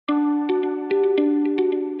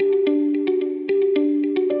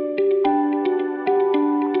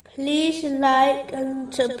like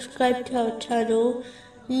and subscribe to our channel.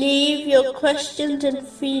 Leave your questions and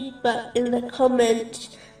feedback in the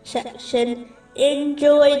comments section.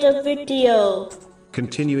 Enjoy the video.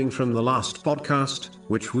 Continuing from the last podcast,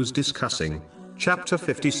 which was discussing chapter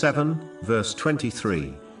 57, verse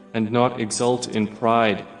 23. And not exult in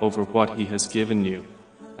pride over what He has given you.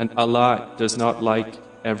 And Allah does not like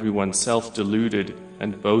everyone self-deluded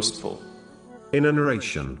and boastful. In a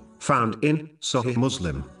narration found in Sahih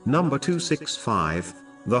Muslim, number 265,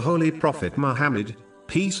 the Holy Prophet Muhammad,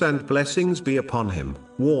 peace and blessings be upon him,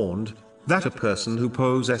 warned that a person who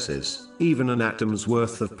possesses even an atom's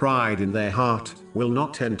worth of pride in their heart will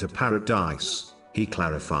not enter paradise. He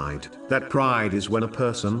clarified that pride is when a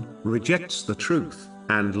person rejects the truth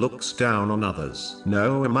and looks down on others.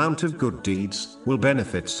 No amount of good deeds will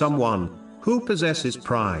benefit someone who possesses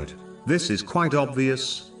pride. This is quite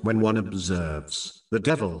obvious when one observes the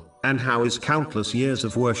devil and how his countless years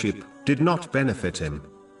of worship did not benefit him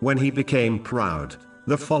when he became proud.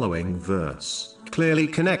 The following verse clearly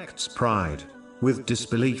connects pride with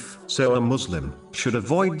disbelief, so a Muslim should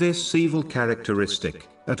avoid this evil characteristic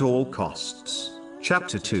at all costs.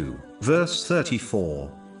 Chapter 2, verse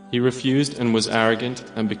 34. He refused and was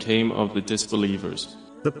arrogant and became of the disbelievers.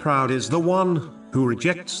 The proud is the one who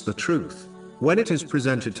rejects the truth when it is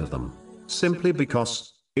presented to them, simply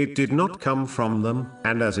because it did not come from them,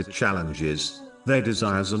 and as it challenges their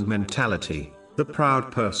desires and mentality. The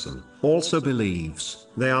proud person also believes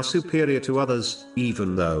they are superior to others,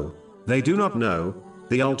 even though they do not know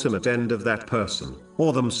the ultimate end of that person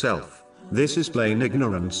or themselves. This is plain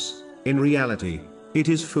ignorance. In reality, it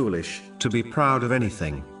is foolish to be proud of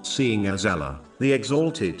anything, seeing as Allah, the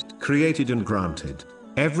Exalted, created and granted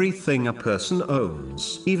everything a person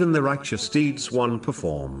owns. Even the righteous deeds one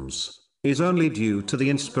performs is only due to the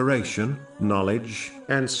inspiration, knowledge,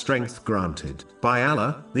 and strength granted by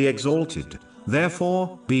Allah, the Exalted.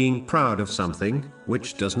 Therefore, being proud of something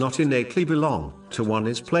which does not innately belong to one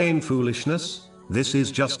is plain foolishness. This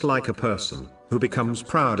is just like a person who becomes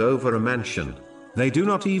proud over a mansion they do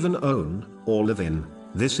not even own or live in.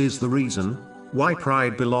 This is the reason why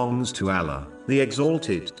pride belongs to Allah, the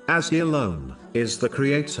Exalted, as He alone is the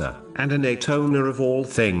Creator and innate owner of all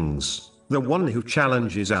things. The one who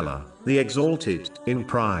challenges Allah, the Exalted, in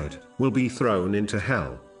pride will be thrown into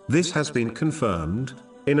hell. This has been confirmed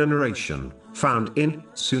in a narration found in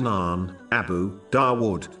Sunan Abu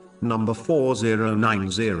Dawood, number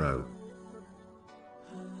 4090.